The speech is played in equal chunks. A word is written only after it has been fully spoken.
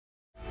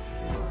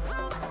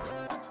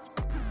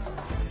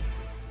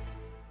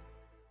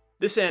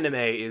This anime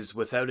is,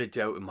 without a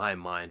doubt in my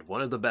mind,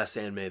 one of the best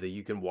anime that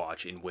you can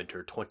watch in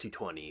winter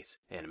 2020's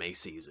anime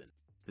season.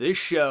 This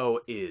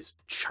show is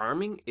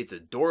charming, it's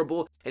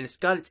adorable, and it's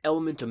got its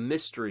element of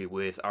mystery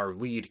with our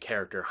lead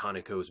character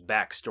Hanako's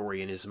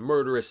backstory and his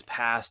murderous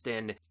past,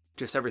 and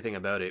just everything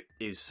about it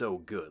is so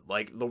good.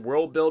 Like, the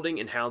world building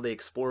and how they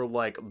explore,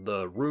 like,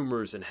 the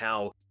rumors and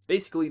how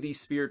basically these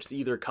spirits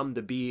either come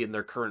to be in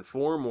their current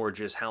form or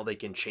just how they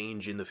can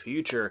change in the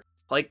future.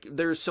 Like,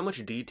 there's so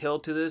much detail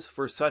to this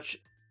for such...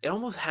 It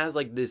almost has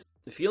like this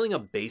feeling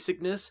of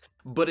basicness,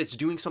 but it's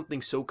doing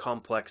something so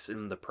complex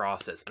in the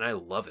process, and I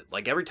love it.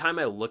 Like, every time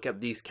I look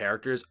at these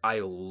characters,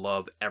 I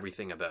love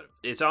everything about it.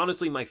 It's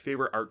honestly my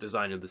favorite art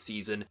design of the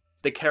season.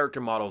 The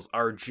character models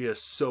are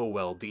just so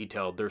well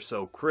detailed, they're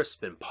so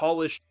crisp and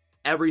polished.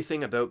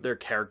 Everything about their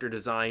character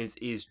designs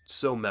is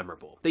so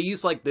memorable. They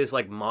use like this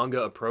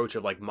manga approach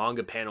of like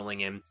manga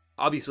paneling, and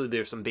obviously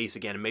there's some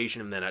basic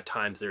animation, and then at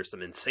times there's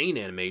some insane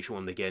animation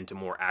when they get into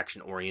more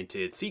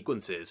action-oriented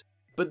sequences.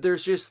 But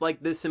there's just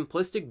like this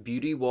simplistic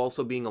beauty while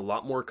also being a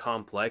lot more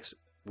complex,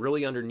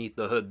 really underneath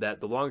the hood, that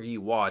the longer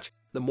you watch,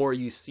 the more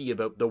you see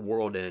about the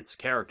world and its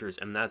characters,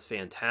 and that's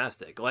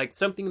fantastic. Like,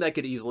 something that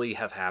could easily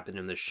have happened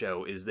in this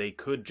show is they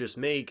could just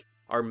make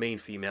our main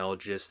female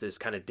just this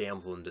kind of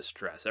damsel in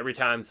distress. Every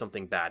time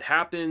something bad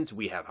happens,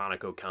 we have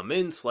Hanako come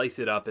in, slice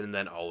it up, and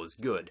then all is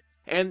good.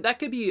 And that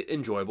could be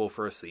enjoyable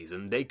for a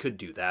season, they could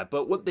do that,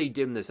 but what they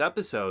did in this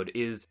episode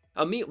is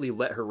immediately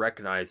let her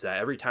recognize that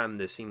every time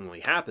this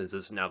seemingly happens,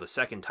 this is now the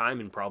second time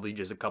in probably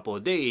just a couple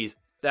of days,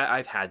 that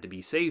I've had to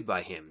be saved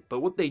by him. But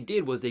what they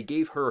did was they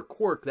gave her a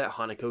quirk that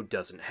Hanako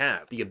doesn't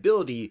have, the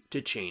ability to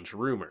change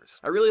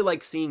rumors. I really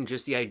like seeing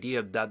just the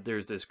idea that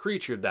there's this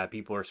creature that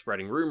people are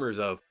spreading rumors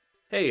of,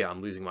 hey,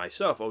 I'm losing my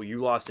stuff, oh,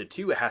 you lost it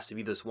too, it has to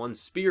be this one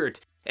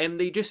spirit. And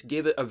they just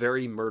give it a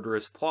very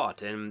murderous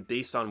plot, and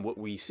based on what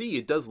we see,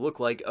 it does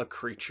look like a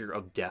creature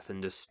of death and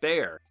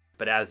despair.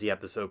 But as the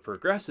episode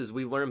progresses,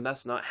 we learn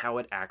that's not how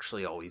it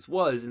actually always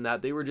was, and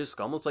that they were just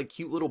almost like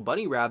cute little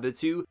bunny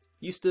rabbits who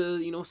used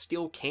to,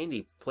 steal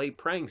candy, play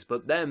pranks,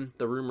 but then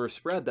the rumor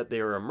spread that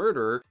they were a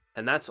murderer,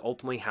 and that's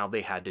ultimately how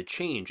they had to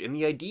change. And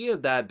the idea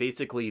that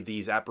basically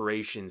these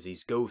apparitions,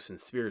 these ghosts and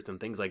spirits and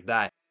things like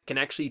that, can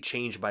actually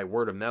change by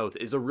word of mouth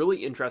is a really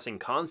interesting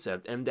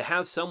concept, and to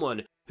have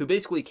someone who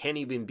basically can't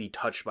even be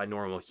touched by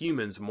normal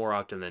humans more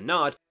often than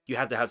not, you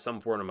have to have some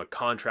form of a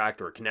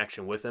contract or a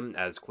connection with them,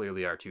 as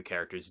clearly our two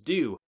characters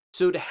do.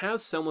 So to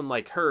have someone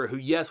like her, who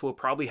yes, will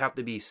probably have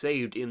to be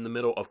saved in the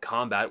middle of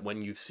combat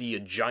when you see a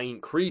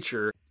giant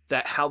creature,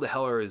 that how the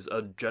hell is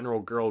a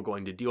general girl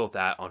going to deal with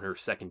that on her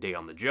second day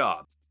on the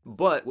job?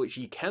 But what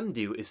she can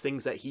do is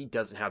things that he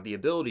doesn't have the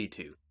ability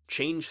to.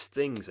 Change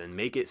things and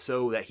make it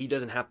so that he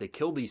doesn't have to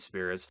kill these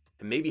spirits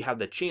and maybe have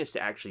the chance to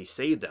actually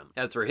save them.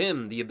 As for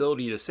him, the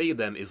ability to save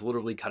them is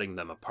literally cutting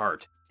them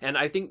apart. And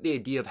I think the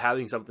idea of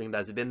having something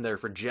that's been there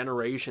for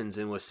generations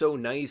and was so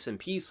nice and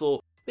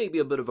peaceful, maybe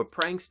a bit of a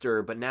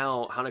prankster, but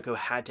now Hanako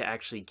had to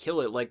actually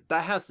kill it, like,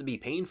 that has to be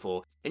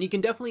painful. And you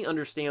can definitely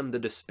understand the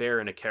despair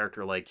in a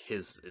character like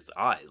his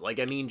eyes. Like,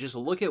 I mean, just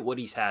look at what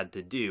he's had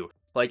to do.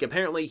 Like,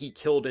 apparently he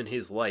killed in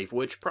his life,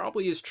 which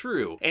probably is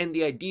true, and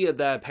the idea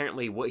that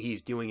apparently what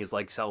he's doing is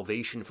like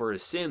salvation for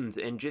his sins,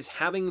 and just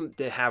having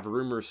to have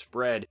rumors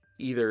spread,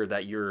 either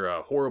that you're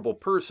a horrible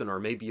person or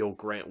maybe you'll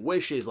grant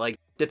wishes, like,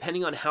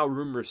 depending on how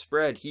rumors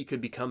spread, he could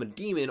become a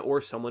demon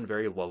or someone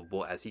very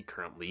lovable as he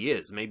currently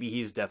is. Maybe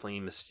he's definitely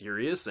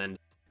mysterious and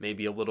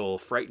maybe a little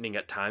frightening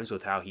at times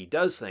with how he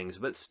does things,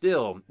 but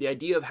still, the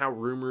idea of how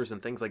rumors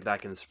and things like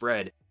that can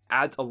spread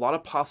adds a lot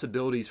of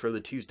possibilities for the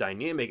two's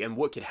dynamic and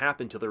what could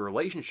happen to their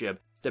relationship,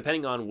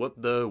 depending on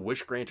what the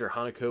wish granter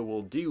Hanako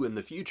will do in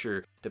the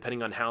future,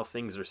 depending on how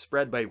things are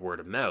spread by word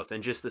of mouth.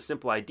 And just the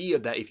simple idea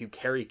that if you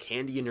carry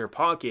candy in your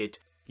pocket,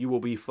 you will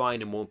be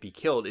fine and won't be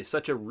killed is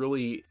such a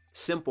really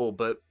simple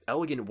but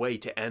elegant way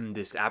to end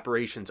this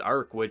apparitions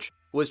arc, which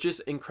was just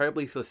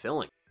incredibly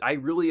fulfilling. I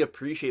really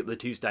appreciate the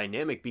two's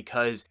dynamic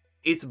because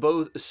it's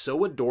both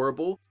so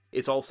adorable,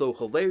 it's also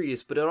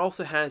hilarious, but it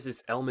also has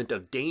this element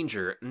of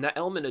danger, and that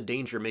element of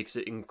danger makes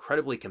it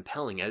incredibly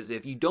compelling, as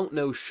if you don't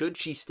know, should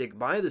she stick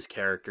by this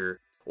character,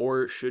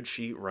 or should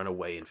she run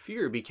away in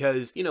fear?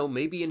 Because,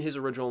 maybe in his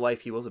original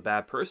life he was a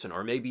bad person,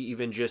 or maybe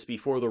even just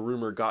before the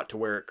rumor got to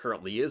where it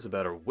currently is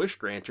about a wish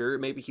granter,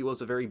 maybe he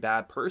was a very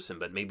bad person,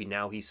 but maybe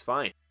now he's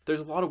fine.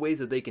 There's a lot of ways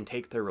that they can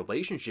take their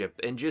relationship,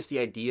 and just the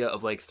idea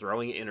of like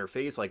throwing it in her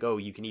face, like, oh,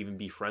 you can even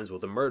be friends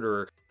with a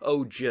murderer,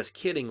 oh, just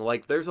kidding,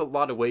 like, there's a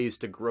lot of ways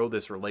to grow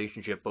this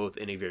relationship both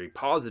in a very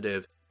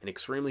positive and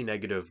extremely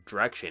negative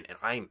direction, and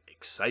I'm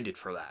excited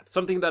for that.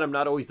 Something that I'm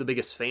not always the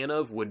biggest fan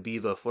of would be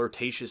the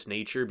flirtatious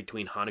nature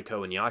between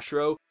Hanako and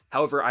Yashiro.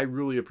 However, I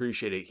really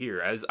appreciate it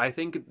here, as I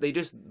think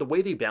the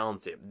way they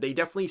balance it, they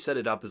definitely set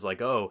it up as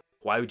like, oh,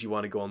 why would you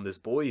want to go on this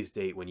boys'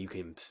 date when you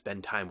can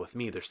spend time with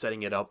me? They're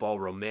setting it up all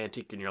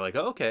romantic, and you're like,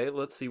 okay,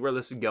 let's see where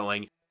this is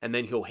going. And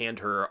then he'll hand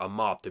her a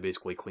mop to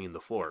basically clean the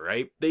floor,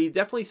 right? They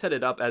definitely set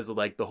it up as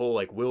like the whole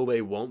like will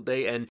they, won't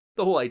they, and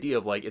the whole idea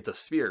of like, it's a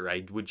spirit,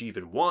 right? Would you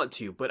even want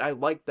to? But I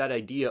like that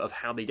idea of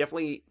how they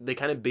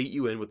kind of bait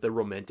you in with the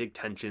romantic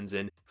tensions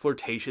and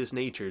flirtatious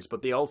natures,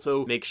 but they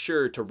also make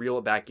sure to reel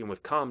it back in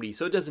with comedy,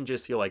 so it doesn't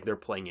just feel like they're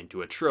playing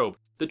into a trope.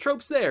 The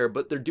trope's there,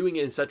 but they're doing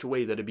it in such a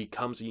way that it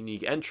becomes a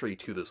unique entry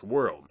to this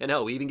world. And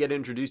hell, we even get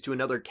introduced to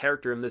another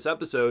character in this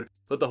episode,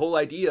 but the whole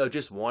idea of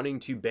just wanting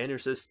to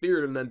banish this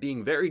spirit and then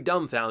being very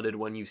dumbfounded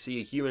when you see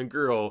a human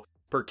girl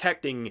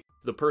protecting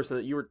the person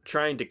that you were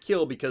trying to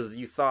kill because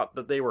you thought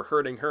that they were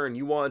hurting her and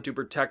you wanted to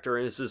protect her,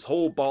 and it's this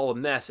whole ball of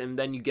mess, and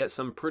then you get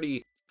some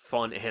pretty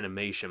fun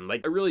animation.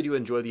 Like, I really do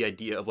enjoy the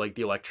idea of like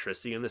the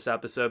electricity in this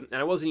episode,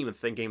 and I wasn't even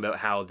thinking about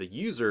how the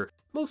user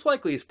most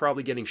likely is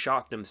probably getting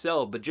shocked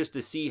himself, but just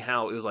to see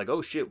how it was like,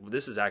 oh shit,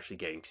 this is actually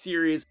getting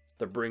serious.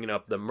 They're bringing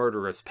up the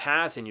murderous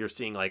past, and you're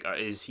seeing like,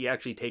 is he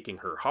actually taking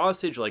her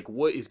hostage? Like,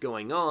 what is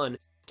going on?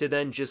 To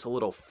then just a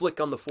little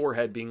flick on the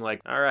forehead being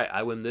like, alright,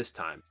 I win this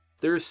time.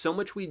 There's so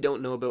much we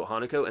don't know about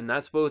Hanako, and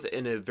that's both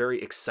in a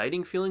very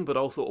exciting feeling, but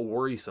also a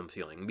worrisome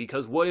feeling,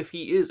 because what if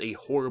he is a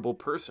horrible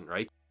person,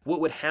 right? What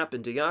would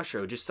happen to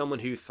Yasho? Just someone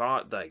who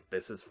thought, like,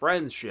 this is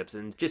friendships,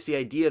 and just the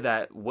idea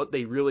that what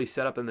they really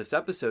set up in this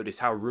episode is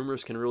how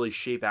rumors can really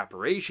shape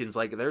apparitions.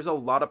 Like, there's a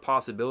lot of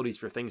possibilities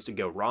for things to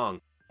go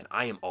wrong, and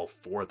I am all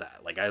for that.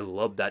 Like, I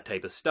love that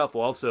type of stuff,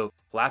 while also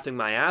laughing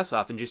my ass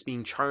off and just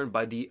being charmed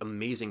by the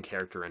amazing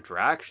character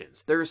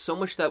interactions. There is so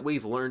much that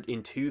we've learned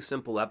in 2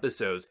 simple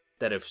episodes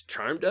that have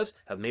charmed us,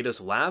 have made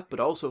us laugh, but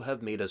also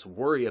have made us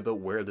worry about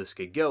where this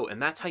could go, and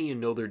that's how you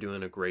know they're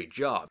doing a great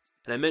job.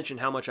 And I mentioned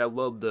how much I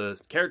love the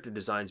character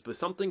designs, but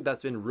something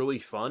that's been really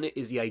fun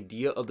is the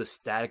idea of the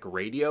static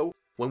radio.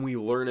 When we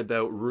learn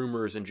about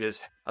rumors and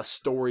just a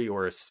story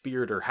or a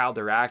spirit or how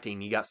they're acting,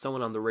 you got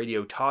someone on the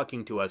radio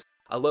talking to us.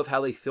 I love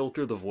how they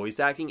filter the voice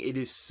acting. It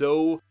is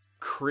so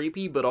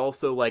creepy, but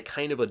also like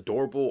kind of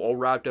adorable, all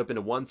wrapped up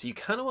into one, so you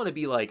kind of want to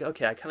be like,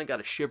 okay, I kind of got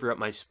a shiver up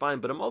my spine,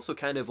 but I'm also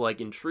kind of like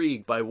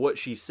intrigued by what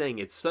she's saying.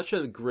 It's such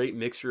a great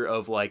mixture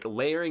of like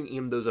layering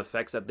in those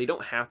effects that they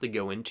don't have to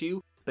go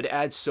into, but it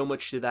adds so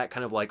much to that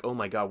kind of like, oh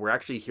my god, we're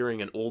actually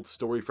hearing an old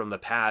story from the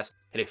past,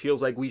 and it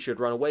feels like we should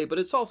run away, but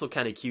it's also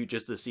kind of cute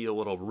just to see a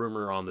little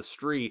rumor on the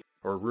street,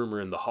 or rumor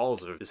in the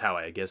halls, is how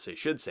I guess I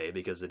should say,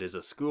 because it is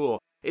a school.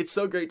 It's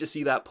so great to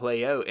see that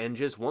play out, and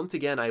just once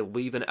again, I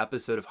leave an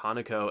episode of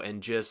Hanako,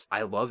 and just,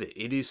 I love it.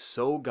 It is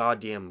so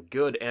goddamn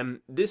good, and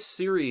this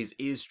series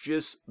is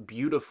just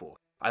beautiful.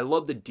 I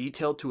love the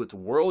detail to its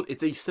world.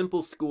 It's a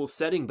simple school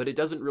setting, but it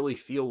doesn't really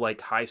feel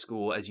like high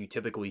school as you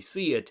typically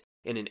see it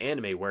in an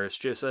anime, where it's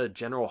just a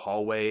general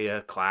hallway,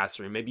 a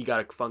classroom, maybe you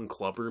got a fun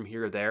club room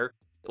here or there.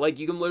 Like,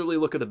 you can literally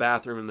look at the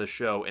bathroom in the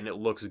show and it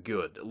looks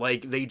good.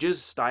 Like, they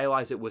just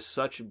stylize it with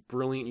such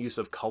brilliant use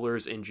of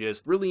colors and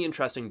just really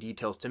interesting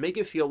details to make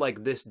it feel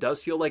like this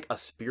does feel like a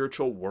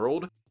spiritual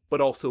world, but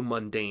also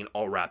mundane,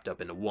 all wrapped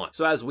up into one.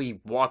 So as we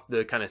walk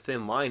the kind of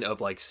thin line of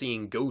like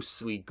seeing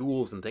ghostly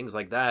ghouls and things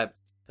like that,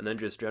 and then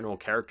just general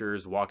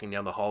characters walking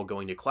down the hall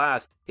going to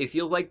class, it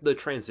feels like the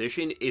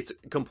transition, it's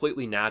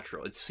completely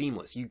natural, it's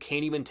seamless. You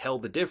can't even tell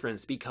the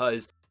difference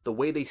because the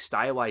way they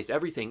stylize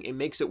everything, it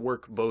makes it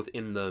work both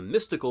in the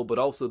mystical but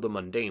also the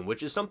mundane,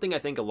 which is something I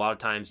think a lot of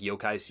times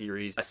yokai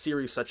series, a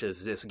series such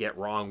as this, get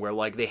wrong, where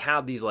like they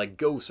have these like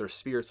ghosts or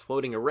spirits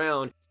floating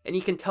around, and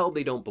you can tell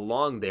they don't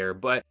belong there,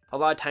 but a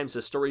lot of times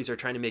the stories are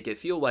trying to make it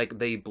feel like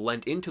they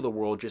blend into the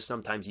world, just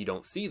sometimes you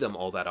don't see them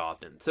all that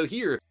often. So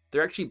here,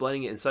 they're actually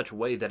blending it in such a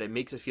way that it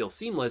makes it feel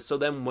seamless, so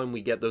then when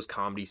we get those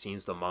comedy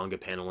scenes, the manga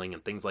paneling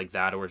and things like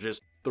that, or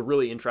just the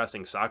really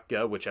interesting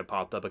Sakuga, which have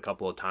popped up a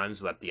couple of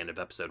times at the end of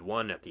episode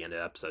 1, at the end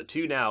of episode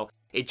 2 now,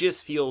 it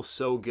just feels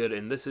so good,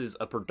 and this is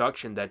a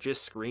production that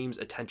just screams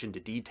attention to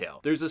detail.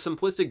 There's a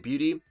simplistic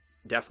beauty,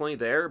 definitely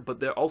there, but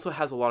there also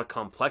has a lot of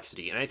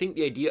complexity, and I think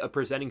the idea of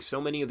presenting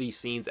so many of these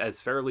scenes as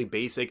fairly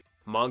basic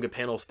manga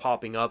panels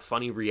popping up,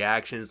 funny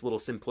reactions, little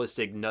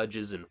simplistic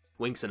nudges and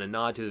winks and a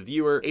nod to the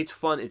viewer, it's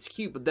fun, it's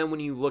cute, but then when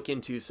you look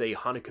into, say,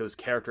 Hanako's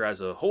character as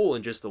a whole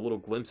and just the little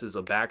glimpses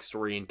of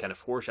backstory and kind of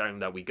foreshadowing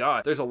that we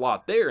got, there's a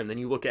lot there, and then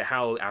you look at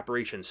how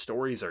apparition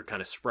stories are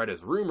kind of spread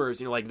as rumors,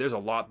 and you're like, there's a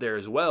lot there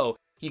as well.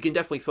 You can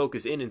definitely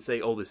focus in and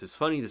say, oh, this is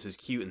funny, this is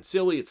cute and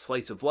silly, it's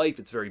slice of life,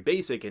 it's very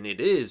basic, and it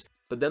is,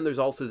 but then there's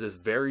also this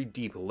very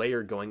deep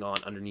layer going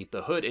on underneath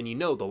the hood, and you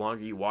know the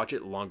longer you watch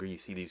it, the longer you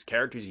see these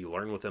characters, you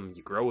learn with them,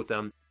 you grow with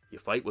them, you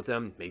fight with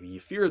them, maybe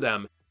you fear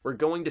them. We're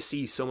going to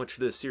see so much for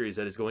this series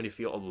that is going to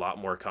feel a lot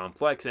more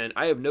complex, and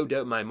I have no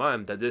doubt in my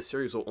mind that this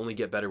series will only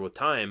get better with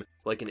time,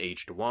 like an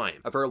aged wine.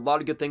 I've heard a lot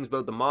of good things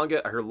about the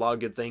manga, I heard a lot of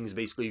good things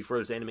basically before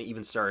this anime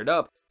even started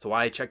up, so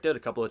I checked out a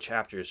couple of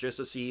chapters just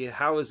to see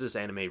how is this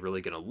anime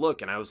really going to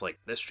look, and I was like,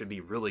 this should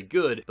be really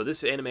good, but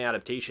this anime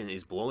adaptation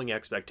is blowing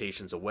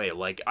expectations away.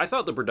 Like, I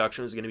thought the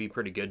production was going to be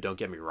pretty good, don't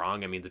get me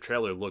wrong, I mean, the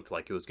trailer looked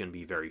like it was going to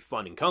be very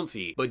fun and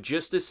comfy, but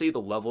just to see the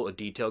level of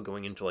detail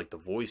going into like the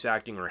voice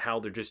acting, or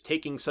how they're just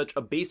taking such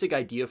a basic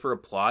idea for a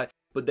plot,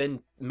 but then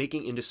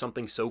making into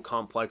something so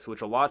complex,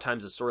 which a lot of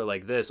times a story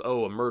like this,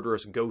 oh, a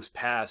murderous ghost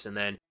pass, and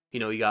then You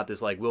know, you got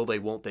this like will they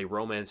won't they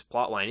romance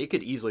plotline. It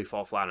could easily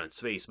fall flat on its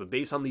face, but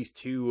based on these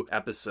 2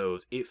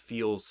 episodes, it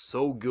feels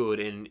so good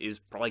and is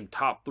probably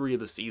top 3 of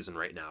the season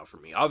right now for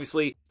me.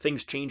 Obviously,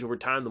 things change over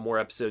time the more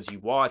episodes you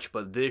watch,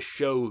 but this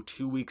show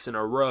 2 weeks in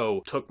a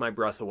row took my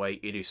breath away.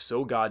 It is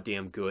so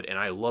goddamn good, and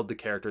I love the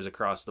characters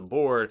across the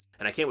board,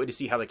 and I can't wait to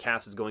see how the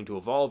cast is going to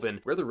evolve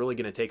and where they're really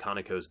going to take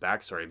Hanako's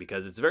backstory,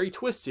 because it's very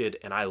twisted,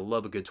 and I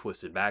love a good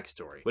twisted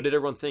backstory. What did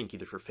everyone think?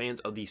 Either for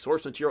fans of the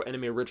source material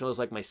anime originals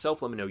like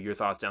myself, let me know your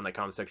thoughts down in the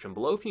comment section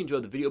below. If you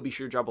enjoyed the video, be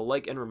sure to drop a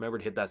like, and remember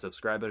to hit that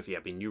subscribe button if you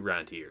have been new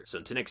around here. So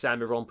until next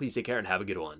time, everyone, please take care and have a good one.